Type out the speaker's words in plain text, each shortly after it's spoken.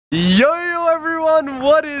Yo everyone,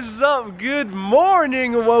 what is up? Good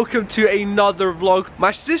morning and welcome to another vlog.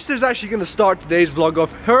 My sister's actually gonna start today's vlog off.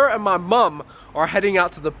 Her and my mum are heading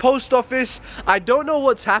out to the post office. I don't know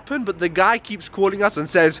what's happened, but the guy keeps calling us and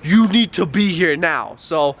says, you need to be here now.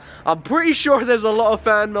 So I'm pretty sure there's a lot of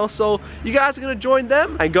fan mail, so you guys are gonna join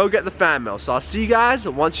them and go get the fan mail. So I'll see you guys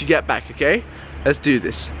once you get back, okay? Let's do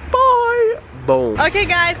this. Bye! Boom. Okay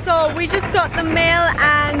guys, so we just got the mail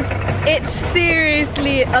and it's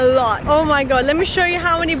seriously a lot. Oh my god, let me show you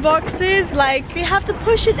how many boxes. Like, we have to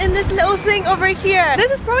push it in this little thing over here.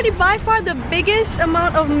 This is probably by far the biggest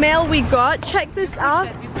amount of mail we got. Check this out.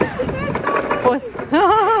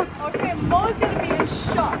 Okay, Mo's gonna be in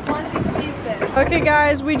shock once he sees this. Okay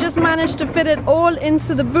guys, we just managed to fit it all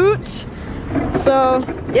into the boot. So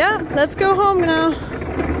yeah, let's go home now.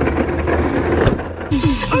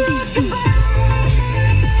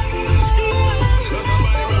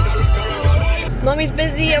 Mommy's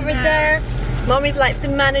busy over there. Mommy's like the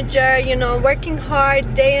manager, you know, working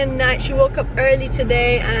hard day and night. She woke up early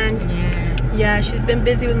today and yeah, she's been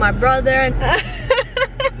busy with my brother.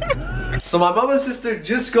 So my mom and sister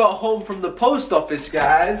just got home from the post office,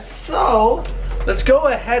 guys. So let's go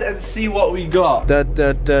ahead and see what we got.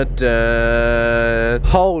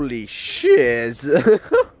 Holy shiz.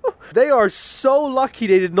 They are so lucky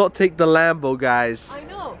they did not take the Lambo, guys. I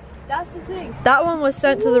know, that's the thing. That one was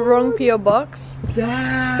sent to the wrong PO box.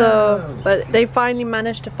 Damn. So, but they finally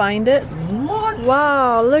managed to find it. What?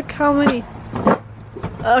 Wow, look how many.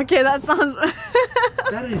 Okay, that sounds...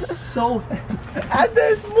 That is so... And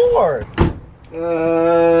there's more!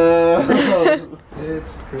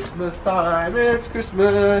 It's Christmas time, it's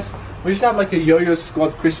Christmas. We should have like a Yo-Yo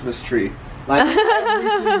Squad Christmas tree. Like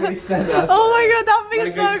everything they send us. Oh my god, that would be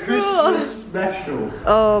like so a cool. Christmas special.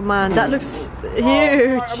 Oh man, that looks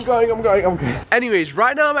huge. I'm going. Anyways,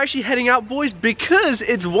 right now I'm actually heading out, boys, because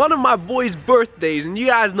it's one of my boys' birthdays, and you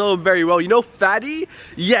guys know him very well. You know Fatty?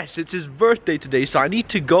 Yes, it's his birthday today, so I need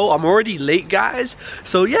to go. I'm already late, guys.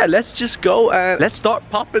 So yeah, let's just go and let's start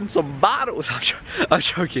popping some bottles. I'm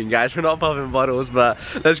joking, guys. We're not popping bottles, but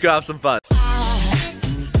let's go have some fun.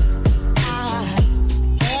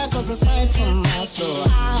 Aside from my soul.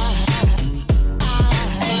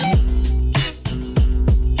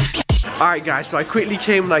 Alright guys, so I quickly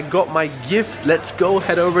came and I got my gift. Let's go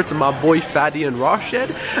head over to my boy Fadi and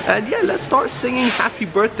Rashid. And yeah, let's start singing happy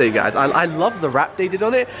birthday, guys. I love the rap they did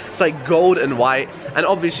on it. It's like gold and white. And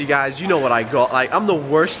obviously, guys, you know what I got. Like, I'm the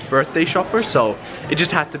worst birthday shopper, so it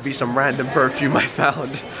just had to be some random perfume I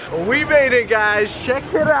found. We made it, guys. Check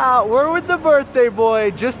it out. We're with the birthday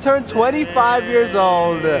boy. Just turned 25 years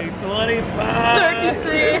old. 25.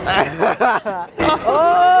 36.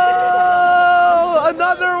 Oh,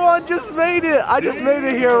 another one just made it. I just made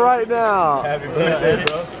it here right now. Happy birthday,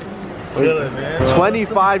 bro. Chilling, man.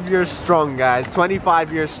 25 years strong, guys.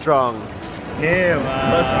 25 years strong. Yeah,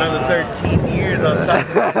 man. Plus another 13 years on top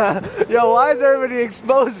of that. Yo, why is everybody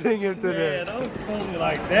exposing him today? Yeah, don't expose me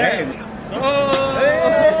like that.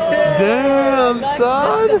 Damn,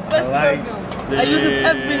 son. I use it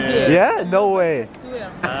every day. Yeah? No way. I swear.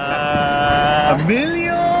 A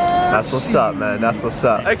million? That's what's up, man. That's what's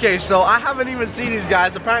up. Okay, so I haven't even seen these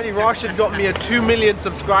guys. Apparently, Rashid got me a 2 million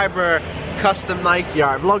subscriber custom Nike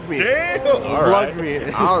art. Vlog me. Damn. Vlog me.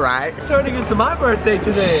 All right. It's turning into my birthday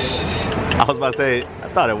today. I was about to say, I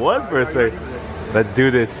thought it was birthday. Let's do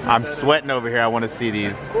this. I'm sweating over here. I want to see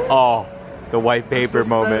these. Oh, the white paper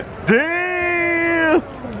moment. Damn. These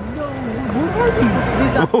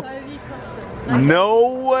are very custom. No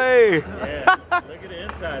way. Yeah, look at the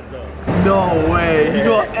inside though. No way. You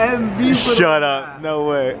got MV for Shut up. No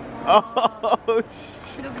way. Oh,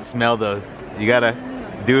 shit. Smell those. You gotta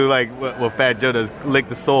do like what Fat Joe does, lick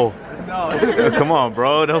the sole. No. Come on,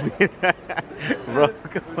 bro. Don't be bro,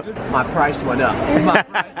 come on. My price went up. My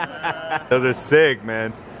price. Those are sick,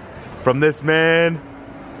 man. From this man,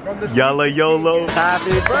 Yalla YOLO.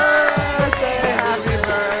 Happy birthday, happy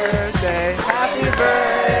birthday, happy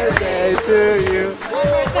birthday to you.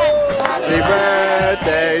 Happy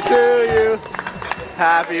birthday to you.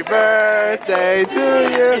 Happy birthday to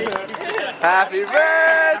you. Happy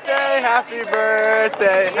birthday, happy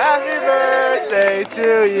birthday, happy birthday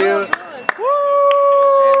to you.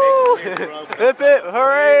 Woo! Hip hip,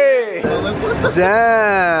 hooray!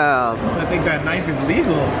 Damn. I think that knife is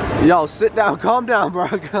legal. Yo, sit down, calm down, bro.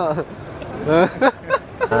 Oh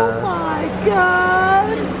my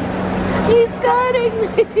god. He's cutting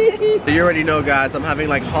me. You already know, guys, I'm having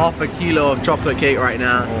like half a kilo of chocolate cake right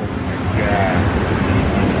now. Oh my god.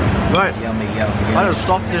 Right. Yummy, yummy, That's yummy. the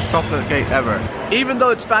softest chocolate cake ever. Even though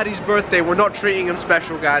it's Fatty's birthday, we're not treating him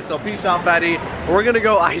special, guys. So peace out, Fatty. We're gonna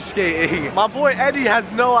go ice skating. My boy Eddie has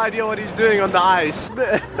no idea what he's doing on the ice.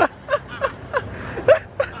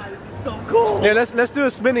 So cool. Yeah, let's do a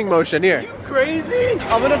spinning motion here. Crazy.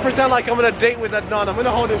 I'm gonna pretend like I'm on a date with Adnan. I'm gonna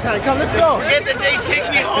hold his hand. Come, let's go. Forget the date, take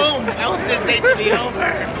me home. I want this date to be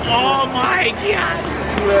over. Oh my god.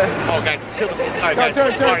 Oh guys, kill the alright guys.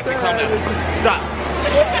 Turn, Alright, turn. calm down. Stop.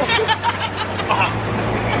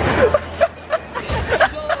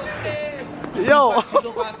 Yo.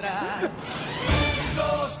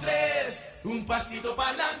 Un pasito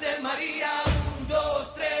pa'lante, María. 1,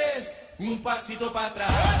 2, 3. Un pasito para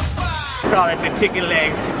atrás. Call it the chicken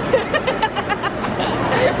legs.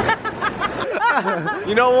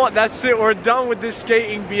 You know what? That's it. We're done with this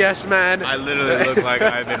skating BS, man. I literally look like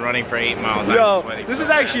I've been running for 8 miles. Yo, I'm sweating this so is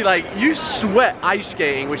bad. actually like, you sweat ice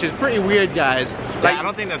skating, which is pretty weird, guys. Like, I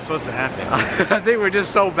don't think that's supposed to happen. I think we're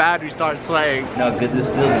just so bad we start sweating. You know how good this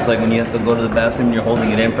feels? It's like when you have to go to the bathroom and you're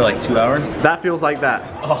holding it in for like 2 hours. That feels like that.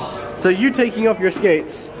 Oh. So you taking off your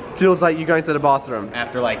skates feels like you going to the bathroom.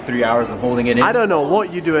 After like 3 hours of holding it in. I don't know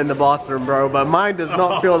what you do in the bathroom, bro, but mine does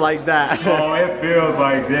not feel like that. Oh, it feels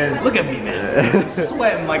like this. Look at me, man.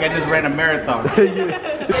 Sweating like I just ran a marathon.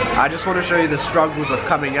 I just want to show you the struggles of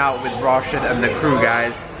coming out with Rashid and the crew,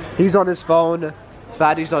 guys. He's on his phone,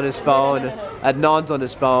 Fatty's on his phone, Adnan's on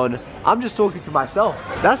his phone. I'm just talking to myself.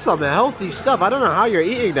 That's some healthy stuff. I don't know how you're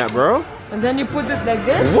eating that, bro. And then you put it like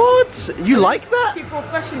this. What? You like that? See,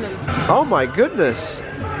 professional. Oh my goodness.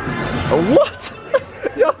 What?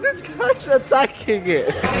 Yo, this guy's attacking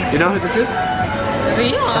it. You know who this is?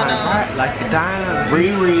 Rihanna. Like a diamond,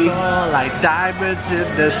 Riri, like diamonds in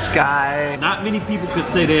the sky. Not many people could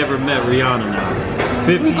say they ever met Rihanna now.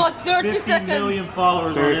 50, We got 30 50 seconds. million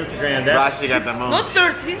followers on Instagram. That's Rashi got the most. Not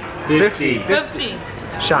 30. 50. 50.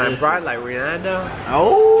 Shine Yes. bright like Rihanna.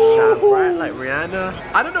 Oh. Shine bright like Rihanna.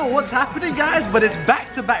 I don't know what's happening, guys, but it's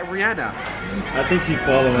back-to-back Rihanna. I think he's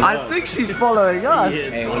following I us. think she's following us. He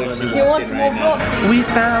is Hey, what if she following He us. wants more vlogs. We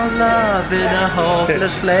found love in a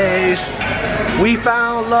hopeless place. We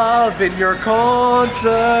found love in your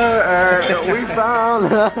concert. We found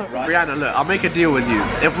love. Rihanna, look, I'll make a deal with you.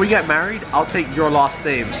 If we get married, I'll take your last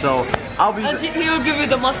name. So I'll be. And he will give you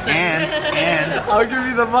the Mustang. And I'll give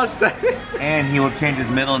you the Mustang. and he will change his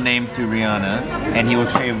middle name to Rihanna, and he will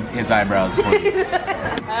shave his eyebrows for you.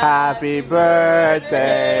 Happy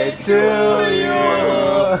birthday to you.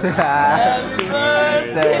 Happy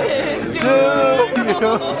birthday to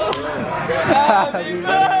you. Happy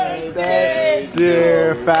birthday,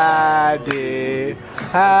 dear Fatty.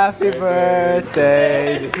 Happy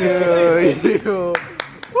birthday to you.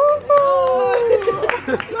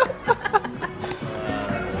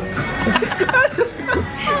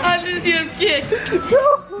 Han är helt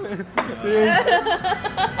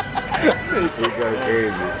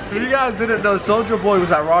If you guys didn't know, Soulja Boy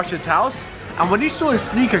was at Rashid's house, and when he saw his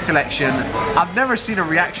sneaker collection, I've never seen a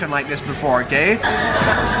reaction like this before, okay?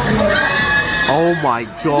 Oh my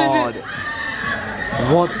god.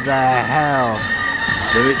 What the hell?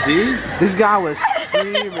 Let me see. This guy was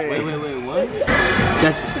screaming. Wait, what?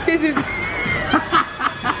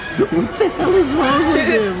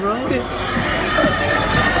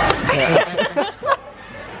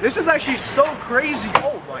 This is actually so crazy.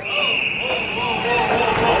 Oh my.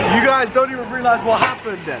 You guys don't even realize what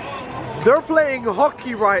happened. They're playing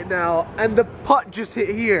hockey right now, and the putt just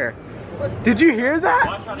hit here. Did you hear that?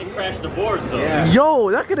 Watch how they crash the boards though. Yeah. Yo,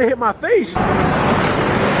 that could have hit my face.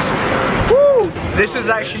 Woo! This is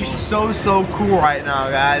actually so cool right now,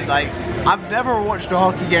 guys. Like, I've never watched a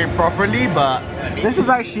hockey game properly, but this is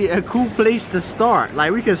actually a cool place to start.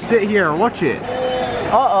 Like, we can sit here and watch it.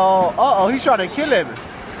 Uh-oh, he's trying to kill him.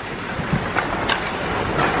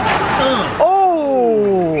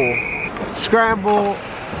 Oh! Scramble.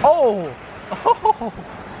 Oh!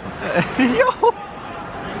 Yo!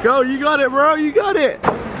 Go, you got it, bro, you got it!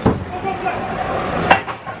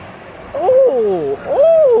 Oh!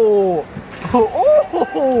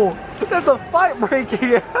 There's a fight breaking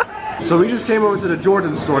here! So we just came over to the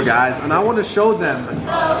Jordan store, guys, and I want to show them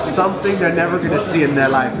something they're never gonna see in their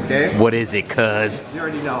life, okay? What is it, cuz? You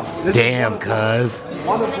already know. This Damn, is cuz.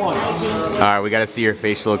 one of one. Alright, we gotta see your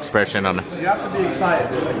facial expression on. You have to be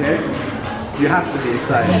excited, okay? You have to be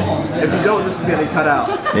excited. If you don't, this is getting cut out.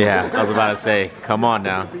 Yeah, I was about to say, come on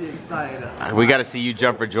now. Be excited. We gotta see you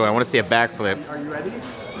jump for joy. I wanna see a backflip. Are you ready?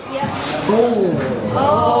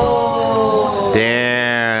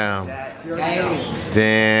 Damn. You already know.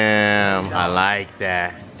 Damn. I like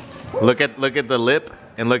that. Look at the lip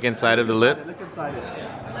and look inside of the lip. Look inside it.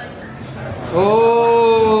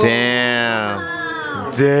 Damn.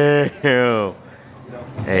 Damn.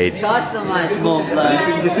 Hey. Customized Mont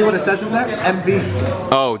Blanc. You see what it says in there? MV.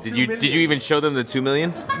 Oh, did you even show them the 2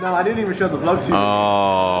 million? No, I didn't even show the vlog to you.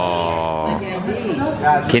 Oh.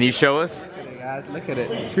 Can you show us? Guys, look at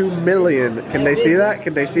it. 2 million. Can they see that?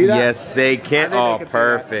 Can they see that? Yes, they can. Oh,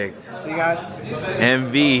 perfect. See, guys?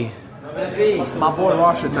 MV. My boy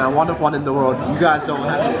Rashid, man, one of one in the world. You guys don't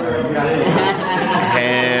have it.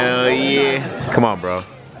 Hell yeah. Come on, bro.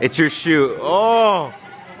 It's your shoe. Oh.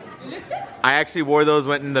 I actually wore those,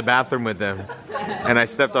 went in the bathroom with them. And I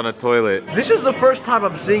stepped on a toilet. This is the first time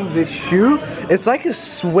I'm seeing this shoe. It's like a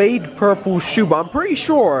suede purple shoe, but I'm pretty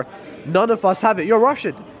sure none of us have it. Yo,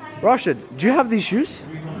 Rashid, do you have these shoes?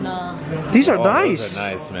 No. These are nice. Those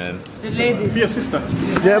are nice, man. The lady. For your sister.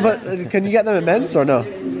 Yeah, but can you get them in men's or no?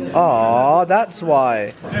 Oh, that's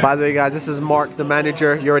why. By the way, guys, this is Mark, the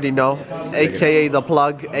manager. You already know. AKA the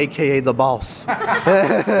plug, AKA the boss.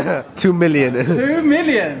 2 million. 2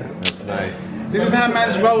 million. That's nice. This is how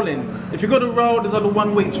man's rolling. If you got to roll, there's only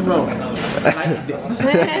one way to roll. Like this.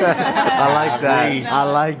 I like that. I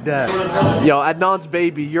like that. Yo, Adnan's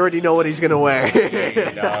baby, you already know what he's gonna wear.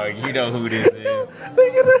 Hey, dog, you know who this is.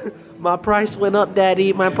 Look at it. My price went up,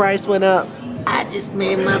 daddy. My price went up. I just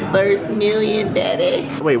made my first million, daddy.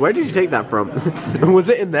 Wait, where did you take that from? Was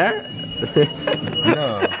it in there?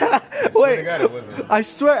 No. Wait, I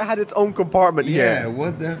swear it had its own compartment Yeah, here.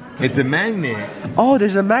 what the? It's a magnet. Oh,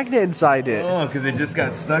 there's a magnet inside it. Oh, because it just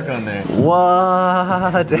got stuck on there.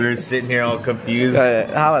 What? We were sitting here all confused.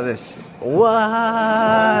 How about this?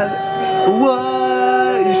 What?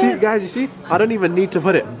 What? You see, guys, you see? I don't even need to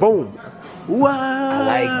put it. Boom. What?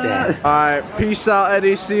 I like that. Alright, peace out,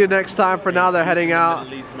 Eddie. See you next time. For now, they're heading out.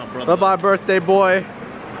 Bye-bye, birthday boy.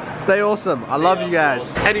 Stay awesome. I love you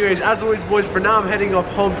guys. Anyways, as always, boys, for now I'm heading off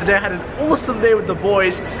home. Today I had an awesome day with the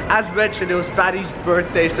boys. As mentioned, it was Fatty's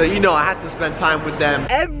birthday, so you know I had to spend time with them.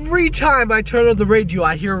 Every time I turn on the radio,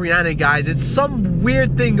 I hear Rihanna, guys. It's some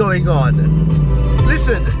weird thing going on.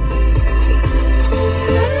 Listen.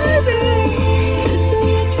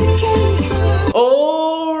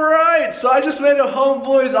 Alright, so I just made it home,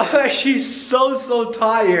 boys. I'm actually so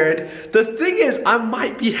tired. The thing is, I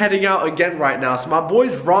might be heading out again right now. So my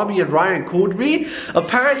boys Rami and Ryan called me.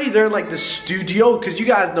 Apparently they're in like the studio, because you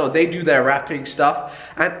guys know they do their rapping stuff.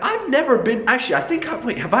 And I've never been, actually I think,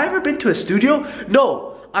 wait, have I ever been to a studio? No.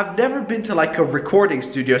 I've never been to like a recording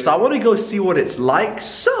studio, so I want to go see what it's like.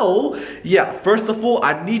 So, yeah, first of all,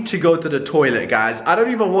 I need to go to the toilet, guys. I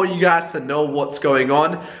don't even want you guys to know what's going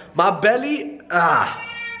on. My belly,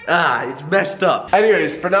 it's messed up.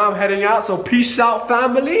 Anyways, for now I'm heading out, so peace out,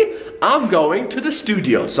 family. I'm going to the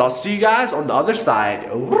studio, so I'll see you guys on the other side.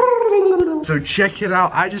 So check it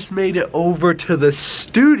out, I just made it over to the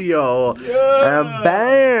studio. Yeah. And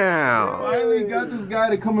bam! Finally got this guy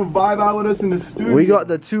to come and vibe out with us in the studio. We got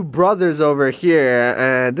the two brothers over here,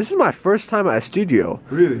 and this is my first time at a studio.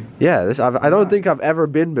 Really? Yeah, I don't think I've ever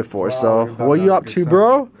been before. So what you up to,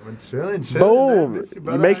 bro? I'm chilling. Boom!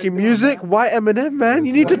 You making music? Why Eminem, man?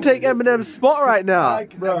 You need to take Eminem's spot right now. I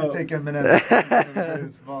can never take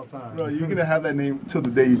Eminem's spot. Bro, you're gonna have that name till the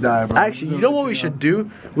day you die, bro. Actually, you know what we should do?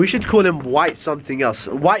 We should call him White something else.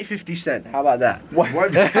 White 50 Cent. How about that? What?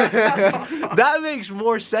 That makes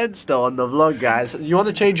more sense though on the vlog, guys. You want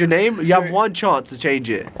to change your name? You have one chance to change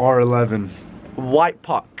it. R11. White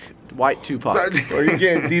Puck. White Tupac. Or you're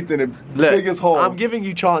getting deep in the Look, biggest hole. I'm giving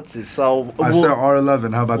you chances, so I said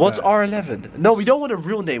R11. How about what's that? R11? No, we don't want a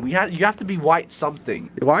real name. You have to be White something.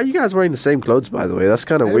 Why are you guys wearing the same clothes, by the way? That's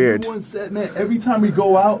kind of weird. Everyone said, man, every time we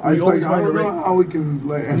go out, we always I don't know how we can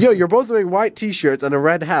like. Yo, you're both wearing white t-shirts and a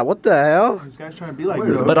red hat. What the hell? This guy's trying to be like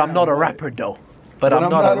you. But I'm not a rapper though. But I'm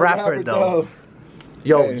not a rapper though.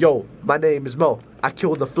 Yo, my name is Mo. I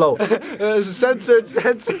killed the flow. Censored.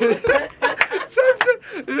 Censored.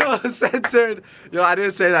 Yo, I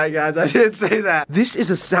didn't say that, guys. I didn't say that. This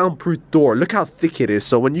is a soundproof door. Look how thick it is.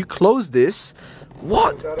 So when you close this,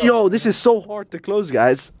 what? Yo, this is so hard to close,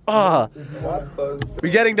 guys. We're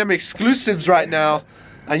getting them exclusives right now.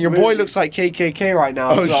 And your boy looks like KKK right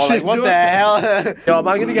now. Oh, so shit, like, what the hell? Yo, am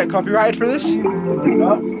I gonna get copyrighted for this?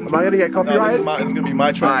 Am I gonna get copyrighted? No, it's gonna be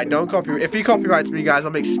my try. Alright, don't copyright. If he copyrights me, guys,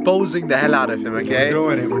 I'm exposing the hell out of him, okay?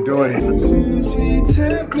 We're doing it. She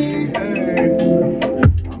tipped me, hey.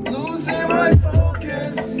 I'm losing my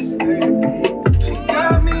focus. She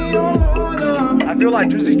got me on. I feel like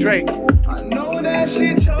Drizzy Drake. I know that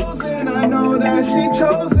she chosen. I know that she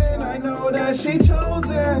chosen. I know that she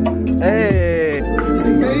chosen. Hey.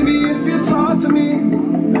 See, baby, if you talk to me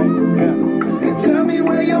and tell me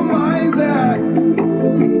where your mind's at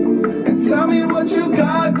and tell me what you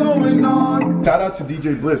got going on. Shout out to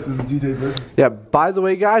DJ Bliss. This is DJ Bliss. Yeah, by the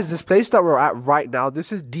way, guys, this place that we're at right now,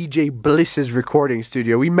 this is DJ Bliss's recording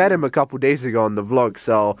studio. We met him a couple days ago on the vlog,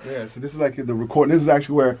 so... Yeah, so this is like the record. This is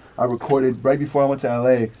actually where I recorded right before I went to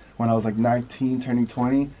LA when I was like 19, turning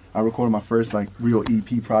 20. I recorded my first like real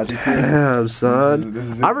EP project here. Damn, son. This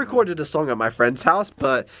is it. I recorded a song at my friend's house,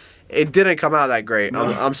 but it didn't come out that great. No.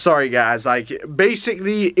 I'm sorry, guys. Like,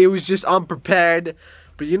 basically, it was just unprepared.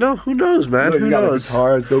 But you know, who knows, man? Look, who you got, like, knows?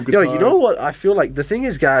 guitars, dope guitars. Yo, you know what I feel like? The thing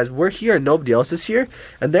is, guys, we're here and nobody else is here.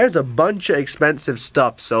 And there's a bunch of expensive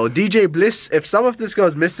stuff. So, DJ Bliss, if some of this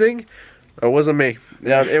goes missing, it wasn't me.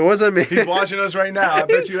 Yeah, it wasn't me. He's watching us right now. I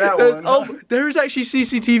bet you that one. Oh, there's actually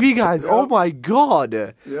CCTV, guys. Yep. Oh my god.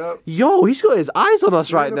 Yep. Yo, he's got his eyes on us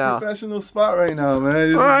You're right in a now. professional spot right now,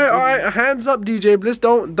 man. All right. Hands up, DJ Bliss.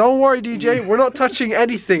 Don't worry, DJ. We're not touching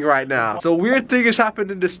anything right now. So weird thing has happened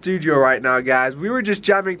in the studio right now, guys. We were just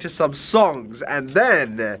jamming to some songs, and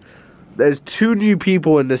then there's 2 new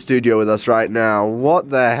people in the studio with us right now. What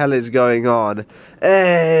the hell is going on?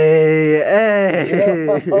 Hey.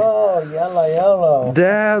 Oh, yellow.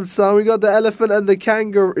 Damn, son, we got the elephant and the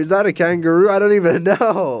kangaroo. Is that a kangaroo? I don't even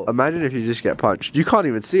know. Imagine if you just get punched. You can't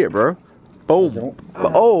even see it, bro. Boom.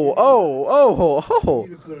 Oh.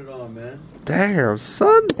 You put it on, man. Damn,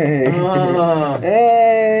 son. Hey.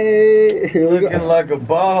 Looking like a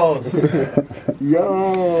boss.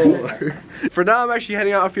 Yo. For now, I'm actually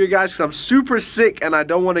heading out for you guys because I'm super sick and I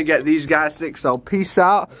don't want to get these guys sick. So peace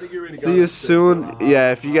out. See you soon.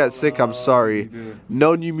 Yeah, if you get sick, I'm sorry.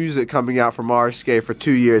 No new music coming out from RSK for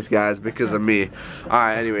 2 years, guys, because of me.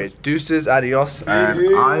 Alright, anyways, deuces, adios,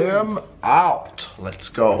 and I am out. Let's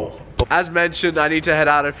go. As mentioned, I need to head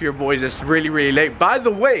out of here, boys. It's really late. By the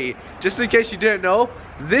way, just in case you didn't know,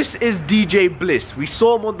 this is DJ Bliss. We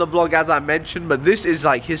saw him on the vlog, as I mentioned, but this is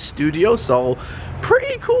like his studio, so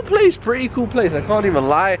pretty cool place, I can't even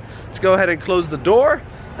lie. Let's go ahead and close the door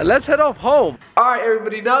and let's head off home. Alright,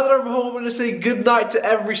 everybody, now that I'm home, I'm gonna say good night to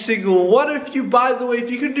every single one of you. By the way, if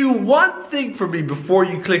you can do one thing for me before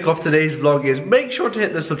you click off today's vlog, is make sure to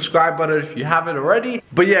hit the subscribe button if you haven't already.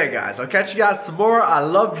 But yeah, guys, I'll catch you guys tomorrow. I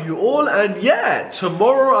love you all, and yeah,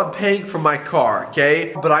 tomorrow I'm paying for my car,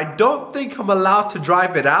 okay? But I don't think I'm allowed to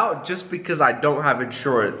drive it out just because I don't have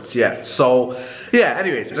insurance yet. So yeah,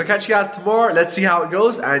 anyways, I'll catch you guys tomorrow. Let's see how it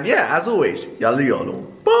goes, and yeah, as always, yalla yolo.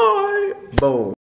 Bye. Boom.